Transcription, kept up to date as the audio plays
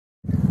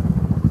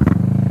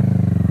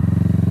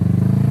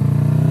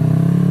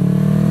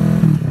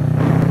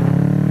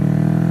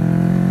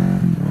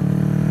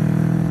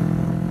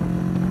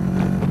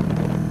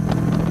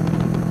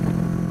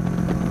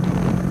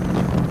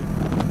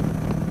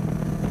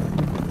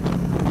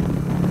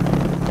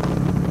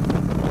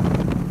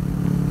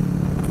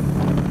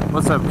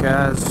What's up,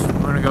 guys?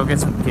 We're gonna go get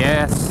some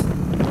gas,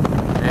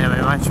 and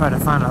we might try to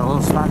find a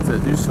little spot to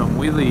do some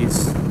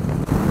wheelies.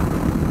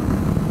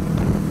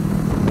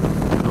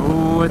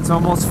 Oh, it's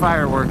almost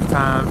firework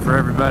time for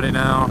everybody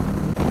now.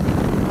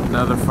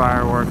 Another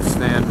fireworks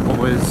stand,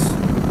 boys.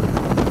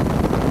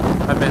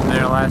 I've been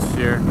there last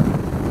year.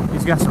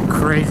 He's got some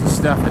crazy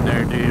stuff in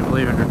there, dude,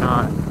 believe it or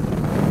not.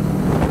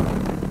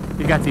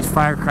 You got these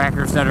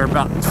firecrackers that are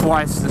about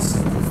twice the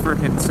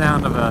freaking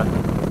sound of a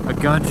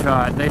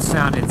gunshot. They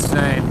sound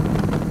insane.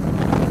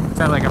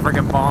 Sound like a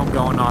freaking bomb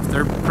going off.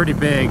 They're pretty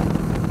big.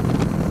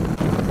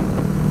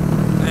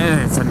 And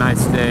it's a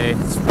nice day.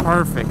 It's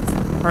perfect.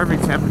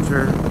 Perfect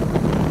temperature.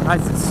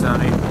 Nice and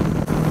sunny.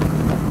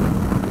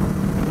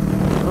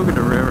 Look at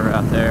the river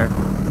out there.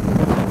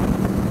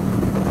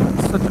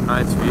 It's such a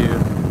nice view.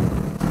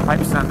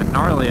 Pipe sounded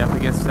gnarly up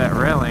against that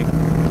railing.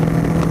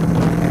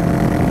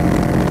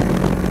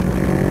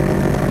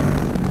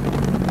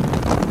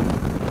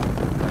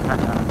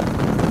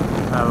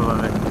 I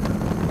love it.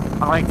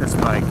 I like this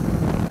bike.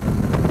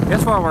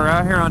 Guess while we're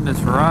out here on this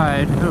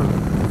ride,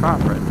 ooh,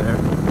 cop right there.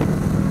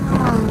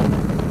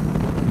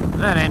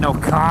 That ain't no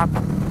cop.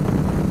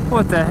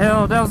 What the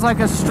hell? That was like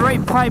a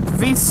straight pipe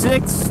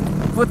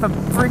V6 with a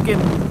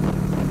freaking,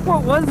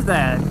 what was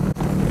that?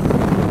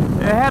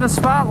 It had a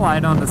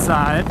spotlight on the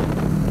side.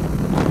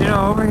 You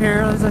know, over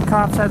here, the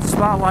cops had a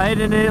spotlight,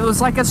 and it was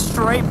like a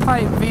straight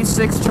pipe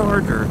V6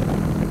 Charger.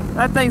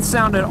 That thing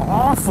sounded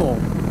awful.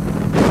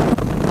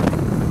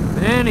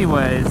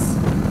 Anyways,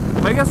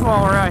 I guess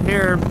while we're out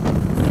here,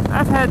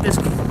 I've had this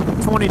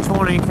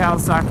 2020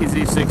 Kawasaki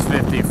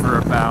z650 for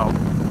about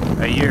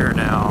a year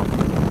now.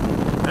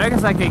 And I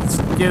guess I can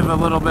give a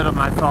little bit of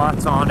my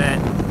thoughts on it.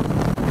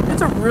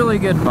 It's a really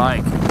good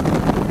bike.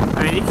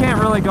 I mean, you can't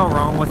really go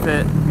wrong with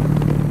it.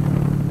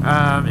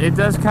 It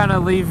does kind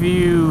of leave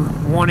you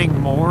wanting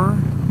more.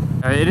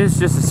 It is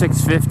just a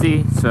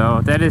 650,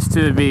 so that is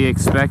to be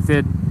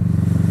expected.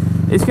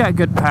 It's got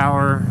good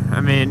power.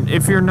 I mean,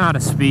 if you're not a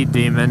speed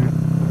demon,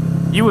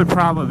 you would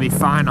probably be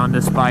fine on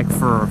this bike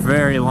for a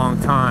very long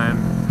time.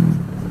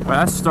 But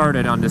I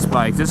started on this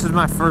bike. This is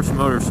my first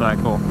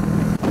motorcycle.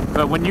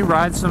 But when you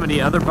ride some of the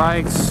other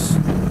bikes,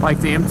 like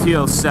the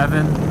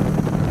MT-07,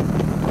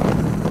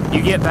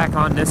 you get back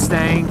on this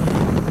thing,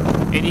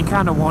 and you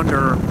kind of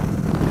wonder,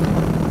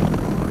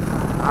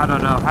 I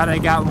don't know, how they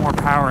got more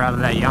power out of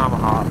that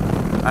Yamaha.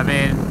 I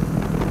mean,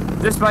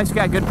 this bike's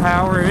got good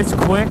power. It's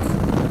quick.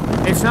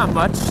 It's not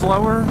much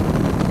slower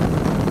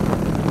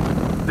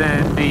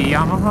than the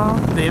Yamaha,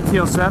 the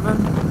MT-07,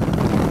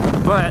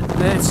 but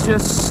it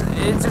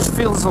just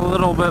feels a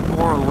little bit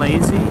more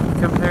lazy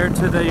compared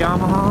to the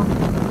Yamaha.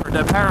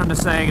 The power on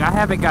this thing, I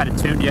haven't got it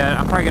tuned yet.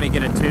 I'm probably going to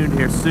get it tuned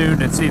here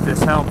soon and see if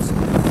this helps.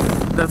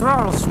 The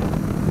throttle's a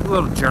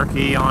little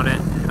jerky on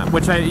it,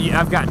 which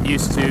I've gotten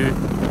used to.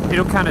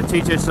 It'll kind of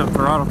teach us some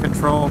throttle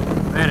control.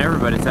 Man,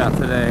 everybody's out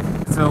today.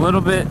 It's a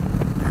little bit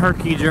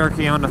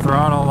herky-jerky on the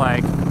throttle,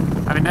 like,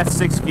 I mean, that's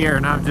 6th gear,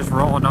 and I'm just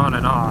rolling on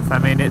and off. I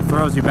mean, it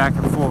throws you back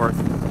and forth.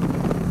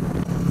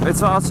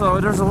 It's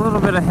also, there's a little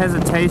bit of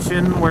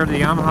hesitation where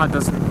the Yamaha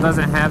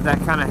doesn't have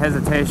that kind of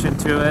hesitation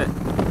to it.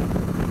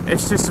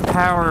 It's just the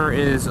power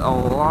is a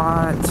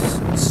lot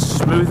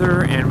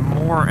smoother and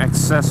more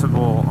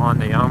accessible on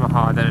the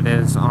Yamaha than it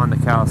is on the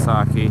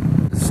Kawasaki.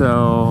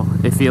 So,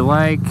 if you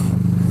like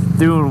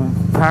doing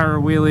power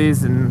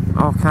wheelies and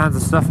all kinds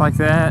of stuff like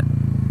that,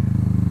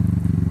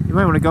 you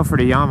might want to go for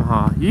the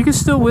Yamaha. You can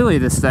still wheelie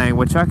this thing,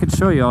 which I could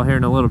show you all here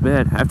in a little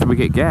bit after we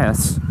get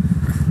gas.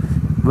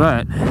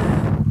 But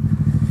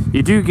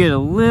you do get a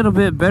little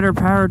bit better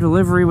power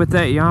delivery with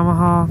that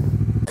Yamaha.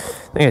 The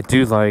thing I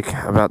do like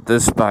about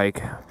this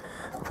bike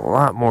a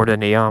lot more than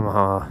the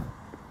Yamaha,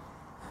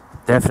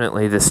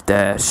 definitely this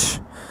dash.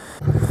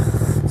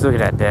 Let's look at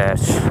that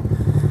dash.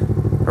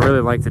 I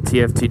really like the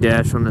TFT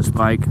dash on this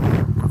bike.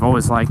 I've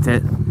always liked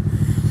it.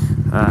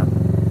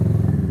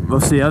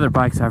 Most of the other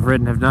bikes I've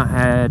ridden have not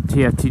had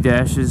TFT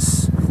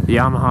dashes. The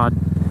Yamaha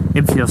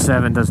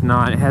MT-07 does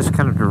not. It has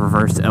kind of a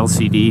reverse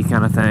LCD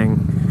kind of thing,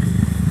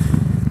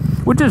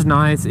 which is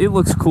nice. It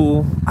looks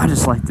cool. I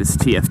just like this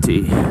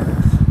TFT.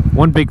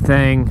 One big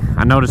thing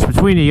I noticed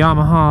between the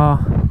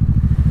Yamaha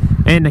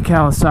and the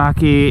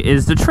Kawasaki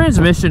is the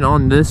transmission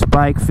on this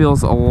bike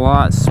feels a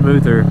lot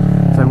smoother.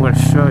 So I'm going to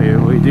show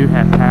you. We do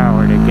have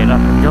power to get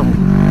up and go.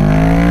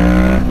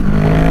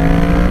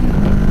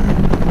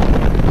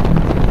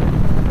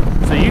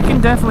 So you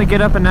can definitely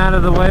get up and out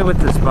of the way with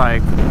this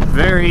bike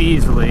very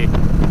easily.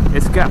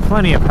 It's got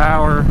plenty of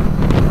power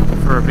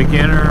for a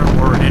beginner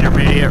or an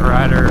intermediate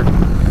rider.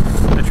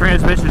 The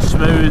transmission's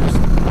smooth.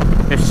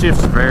 It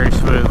shifts very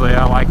smoothly.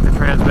 I like the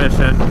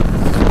transmission.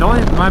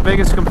 My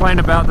biggest complaint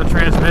about the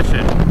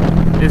transmission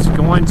is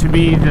going to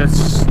be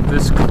this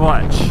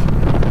clutch.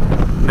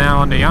 Now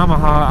on the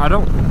Yamaha, I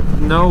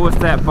don't know if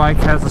that bike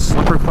has a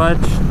slipper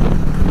clutch,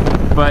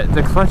 but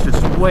the clutch is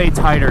way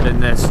tighter than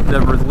this. The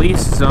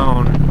release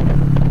zone,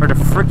 or the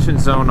friction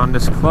zone on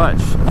this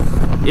clutch,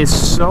 is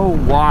so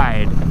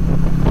wide.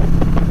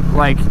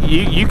 like,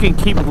 you can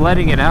keep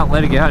letting it out,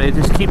 it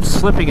just keeps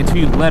slipping until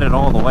you let it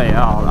all the way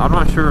out. I'm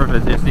not sure if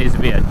it just needs to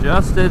be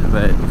adjusted,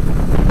 but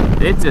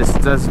it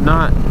just does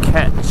not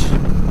catch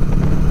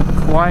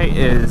quite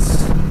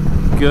as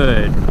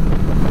good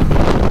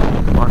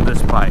on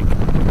this bike.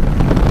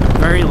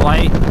 Very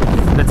light.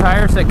 The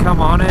tires that come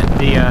on it,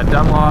 the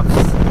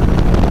Dunlops,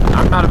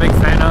 I'm not a big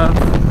fan of.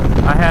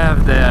 I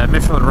have the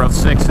Michelin Road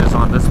 6s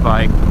on this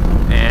bike,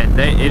 and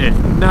it is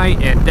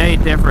night and day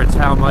difference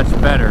how much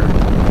better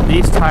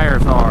these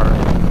tires are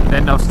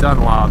than those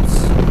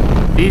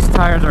Dunlops. These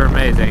tires are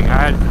amazing.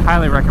 I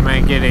highly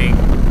recommend getting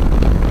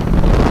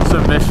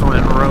some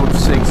Michelin Road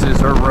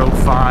 6s or Road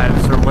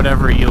 5s or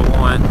whatever you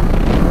want to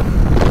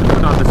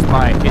put on this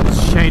bike. It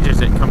changes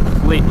it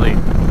completely.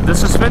 The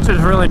suspension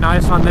is really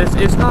nice on this.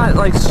 It's not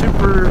like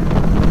super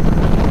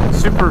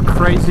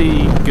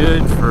crazy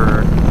good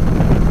for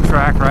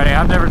track riding.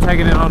 I've never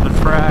taken it on the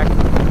track,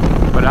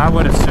 but I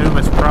would assume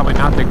it's probably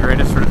not the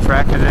greatest for the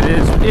track, because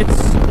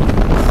it's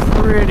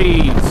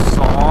pretty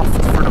soft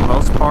for the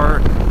most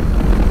part,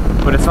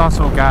 but it's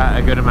also got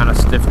a good amount of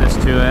stiffness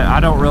to it. I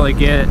don't really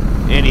get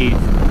any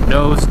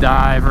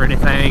nosedive or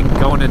anything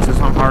going into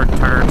some hard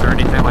turns or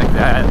anything like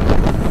that.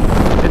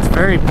 It's a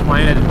very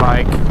planted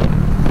bike.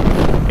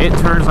 It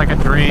turns like a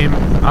dream.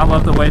 I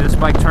love the way this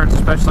bike turns,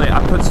 especially I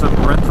put some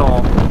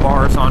rental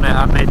bars on it.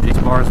 I made these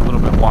bars a little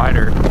bit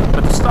wider,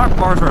 but the stock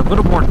bars are a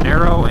little more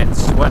narrow and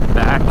swept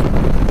back,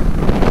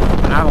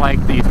 and I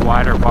like these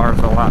wider bars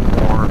a lot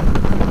more.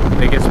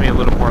 It gives me a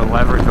little more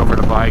leverage over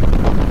the bike.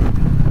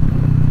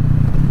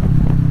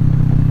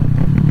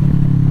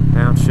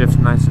 Downshift's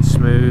nice and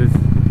smooth.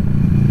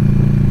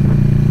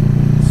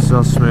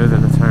 So smooth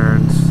in the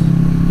turns.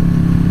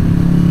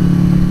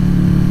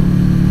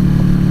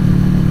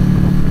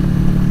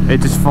 It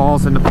just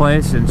falls into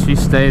place and she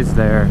stays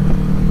there.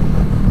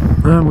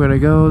 I'm gonna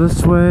go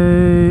this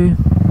way.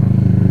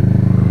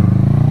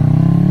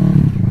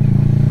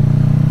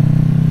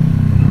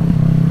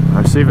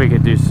 Let's see if we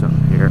can do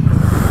something here.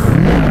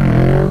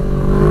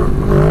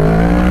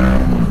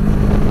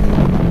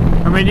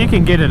 I mean, you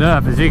can get it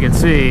up, as you can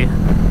see.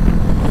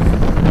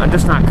 I'm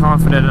just not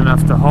confident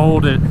enough to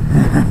hold it.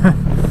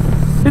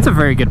 It's a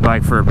very good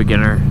bike for a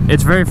beginner.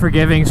 It's very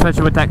forgiving,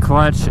 especially with that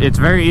clutch. It's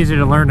very easy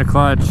to learn the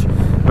clutch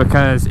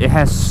because it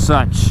has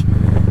such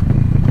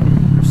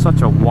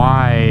a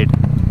wide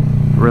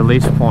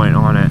release point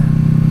on it.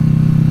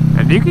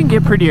 And you can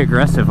get pretty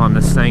aggressive on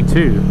this thing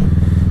too.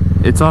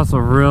 It's also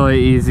really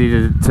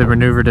easy to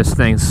maneuver this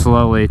thing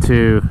slowly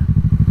too.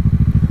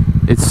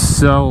 It's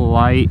so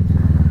light.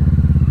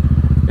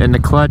 And the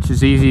clutch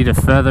is easy to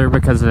feather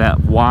because of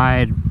that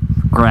wide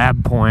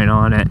grab point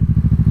on it.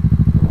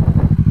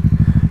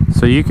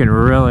 So you can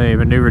really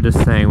maneuver this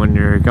thing when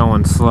you're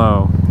going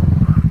slow.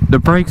 The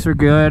brakes are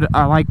good.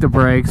 I like the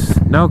brakes.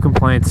 No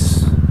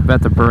complaints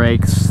about the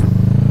brakes.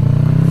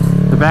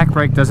 The back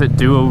brake doesn't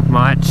do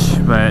much,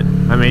 but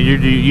I mean, you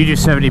do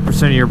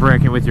 70% of your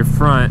braking with your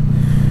front,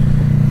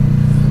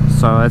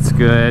 so that's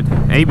good.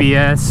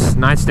 ABS,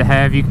 nice to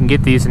have. You can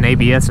get these in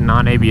ABS and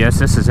non-ABS.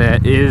 This is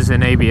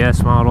an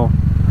ABS model.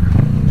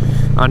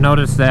 I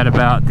noticed that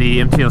about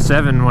the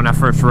MT-07 when I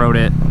first rode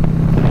it,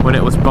 when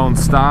it was bone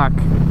stock.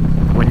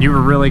 When you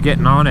were really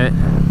getting on it,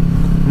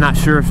 not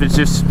sure if it's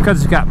just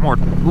because it's got a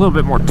little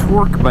bit more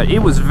torque, but it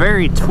was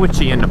very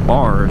twitchy in the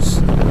bars.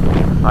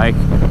 Like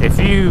if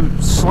you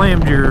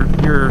slammed your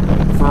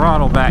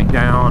throttle back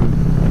down,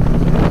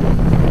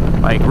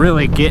 like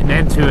really getting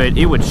into it,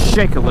 it would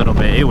shake a little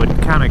bit. It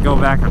would kind of go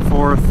back and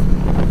forth,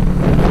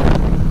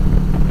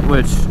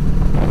 which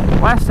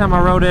last time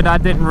I rode it, I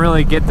didn't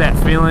really get that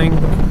feeling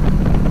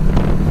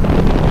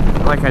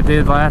like I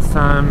did last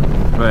time.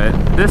 But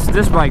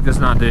this bike does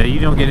not do it. You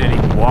don't get any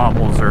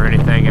wobbles or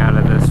anything out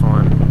of this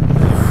one.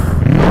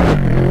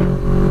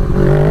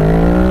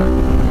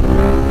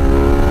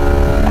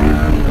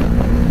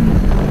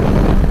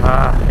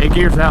 It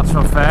gears out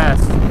so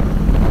fast.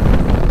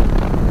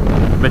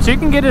 But you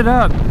can get it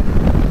up.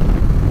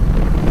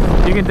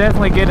 You can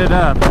definitely get it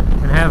up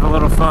and have a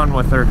little fun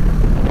with her.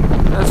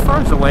 As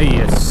far as the way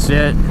you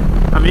sit,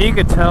 I mean, you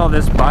could tell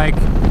this bike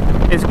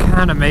is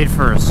kind of made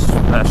for a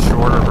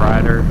shorter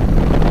rider.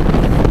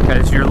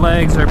 Because your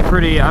legs are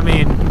pretty, I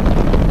mean,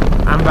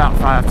 I'm about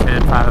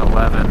 5'10",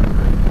 5'11".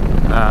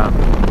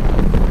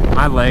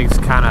 My legs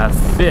kind of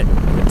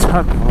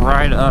tuck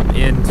right up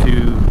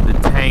into the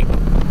tank.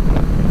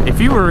 If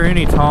you were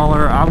any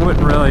taller, I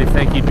wouldn't really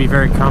think you'd be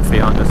very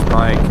comfy on this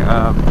bike.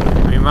 I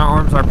mean, my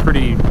arms are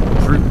pretty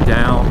drooped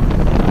down.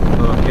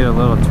 Get a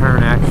little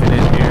turn action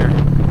in here.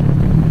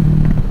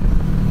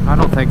 I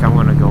don't think I'm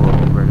going to go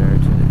over there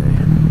today.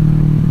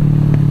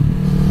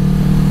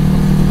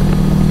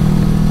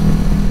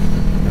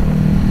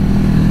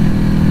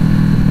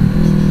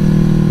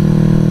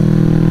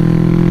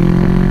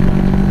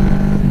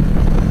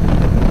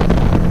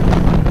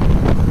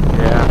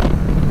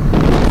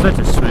 Such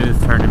a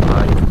smooth turning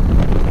bike.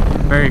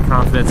 Very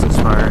confidence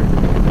inspiring.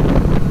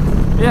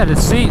 Yeah, the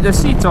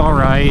seat's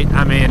alright.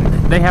 I mean,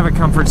 they have a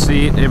comfort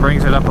seat. It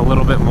brings it up a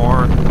little bit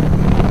more.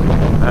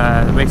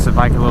 It makes the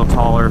bike a little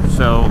taller.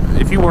 So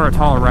if you were a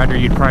taller rider,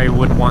 you probably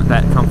would want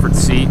that comfort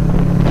seat,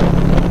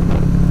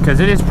 because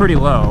it is pretty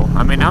low.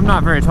 I mean, I'm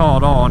not very tall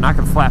at all, and I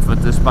can flat foot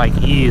this bike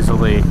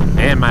easily,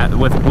 and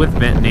with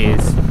bent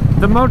knees.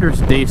 The motor's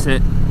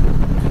decent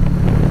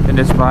in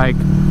this bike.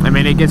 I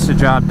mean, it gets the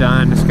job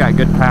done. It's got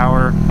good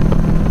power,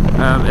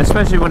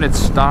 especially when it's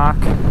stock.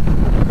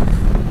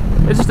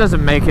 It just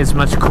doesn't make as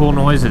much cool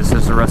noises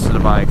as the rest of the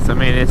bikes. I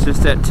mean, it's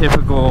just that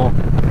typical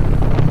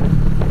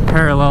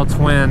parallel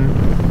twin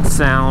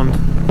sound,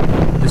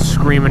 just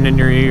screaming in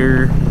your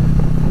ear.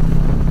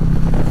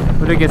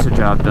 But it gets the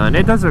job done.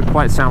 It doesn't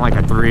quite sound like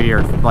a 3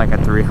 or like a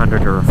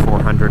 300 or a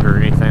 400 or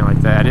anything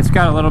like that. It's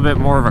got a little bit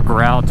more of a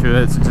growl to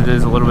it since it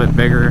is a little bit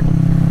bigger.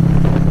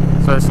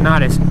 So it's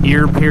not as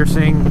ear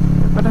piercing,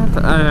 but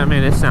I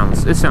mean, it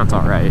sounds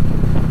all right.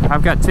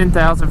 I've got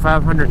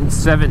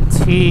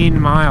 10,517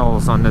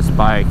 miles on this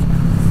bike.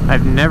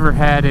 I've never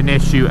had an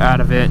issue out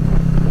of it.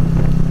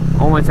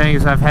 Only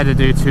things I've had to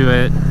do to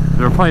it: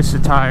 replace the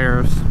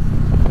tires,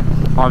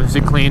 obviously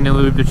clean and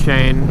lube the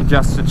chain,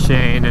 adjust the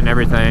chain and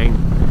everything.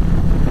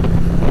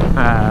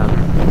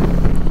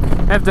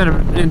 I've done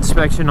an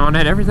inspection on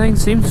it. Everything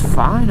seems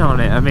fine on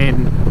it. I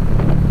mean,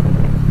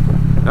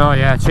 oh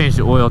yeah, I changed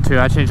the oil too.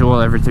 I change the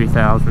oil every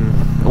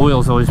 3,000.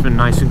 Oil's always been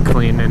nice and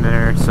clean in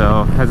there,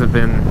 so hasn't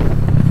been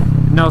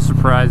no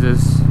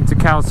surprises. It's a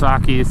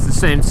Kawasaki. It's the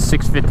same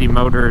 650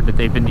 motor that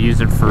they've been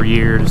using for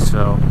years,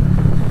 so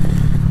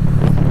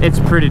it's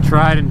pretty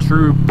tried and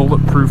true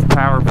bulletproof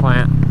power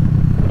plant.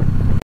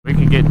 We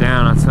can get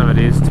down on some of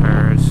these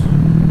turns.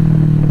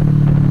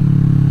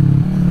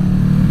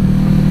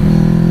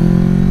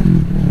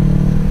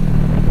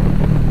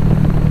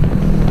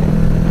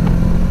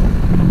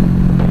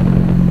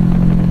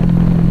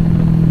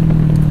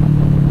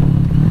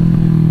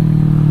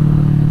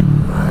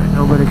 Alright,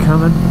 nobody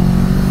coming.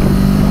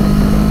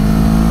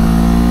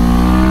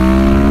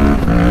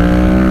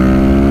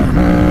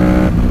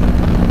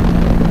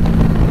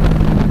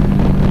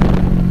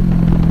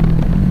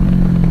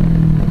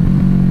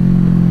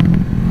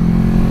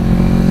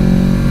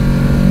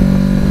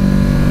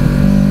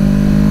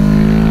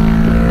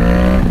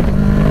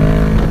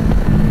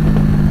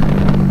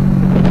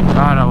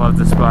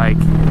 This bike,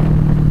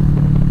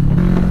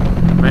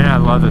 man, I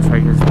love to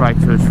take this bike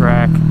to a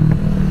track.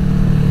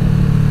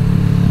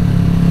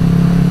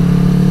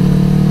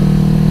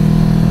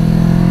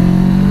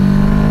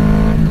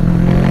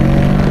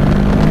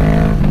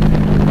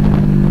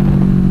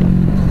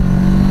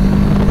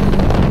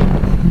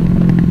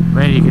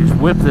 Man, you can just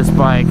whip this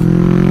bike.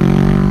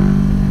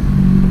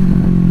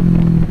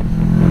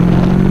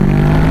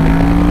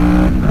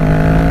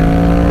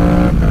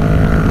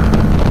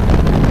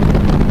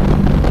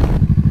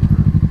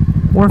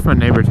 Or if my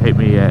neighbors hate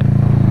me yet.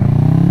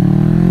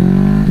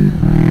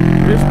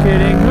 Just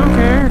kidding, who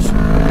cares?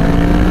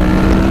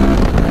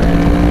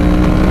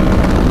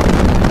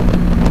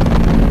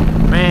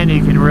 Man,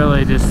 you can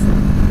really just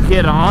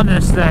get on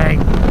this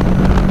thing.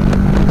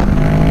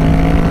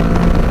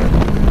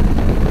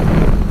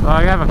 So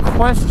I have a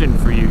question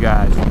for you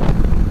guys.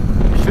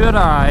 Should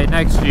I,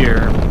 next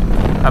year,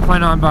 I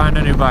plan on buying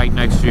a new bike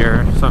next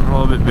year, something a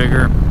little bit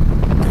bigger.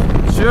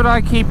 Should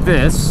I keep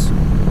this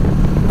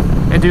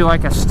and do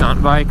like a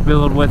stunt bike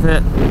build with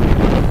it,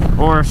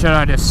 or should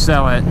I just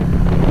sell it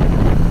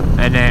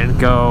and then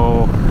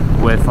go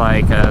with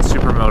like a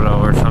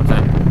supermoto or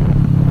something?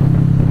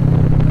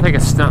 I think a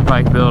stunt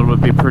bike build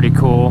would be pretty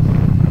cool.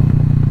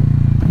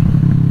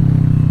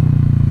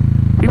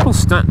 People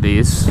stunt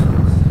these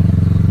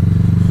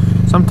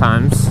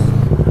sometimes.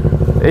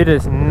 It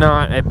is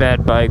not a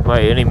bad bike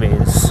by any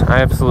means.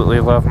 I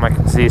absolutely love my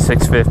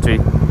Z650.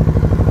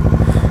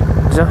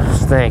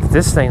 Just think,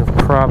 this thing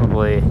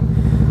probably,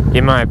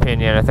 in my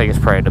opinion, I think it's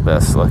probably the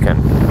best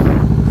looking.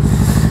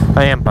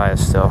 I am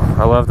biased still.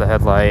 I love the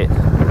headlight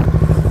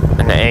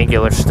and the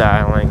angular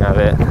styling of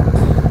it.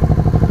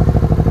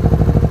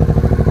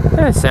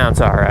 It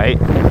sounds alright.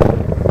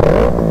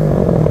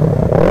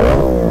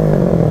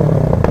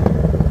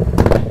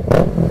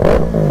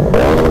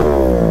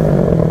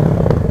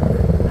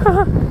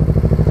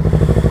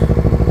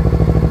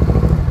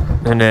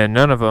 And then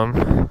none of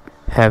them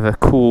have a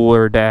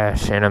cooler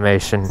dash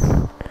animation.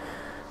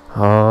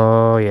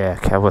 Oh yeah,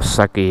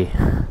 Kawasaki.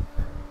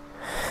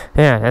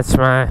 Yeah, that's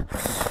my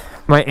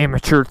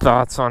amateur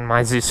thoughts on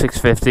my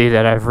Z650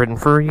 that I've ridden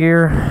for a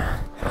year.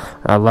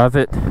 I love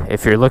it.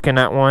 If you're looking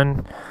at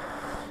one,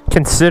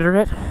 consider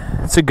it.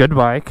 It's a good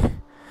bike.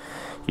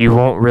 You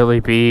won't really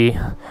be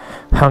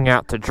hung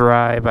out to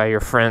dry by your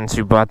friends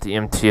who bought the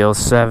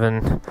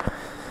MTL7.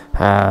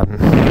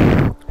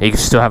 You can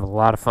still have a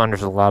lot of fun.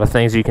 There's a lot of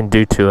things you can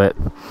do to it.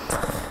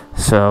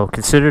 So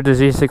consider the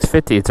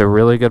Z650. It's a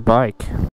really good bike.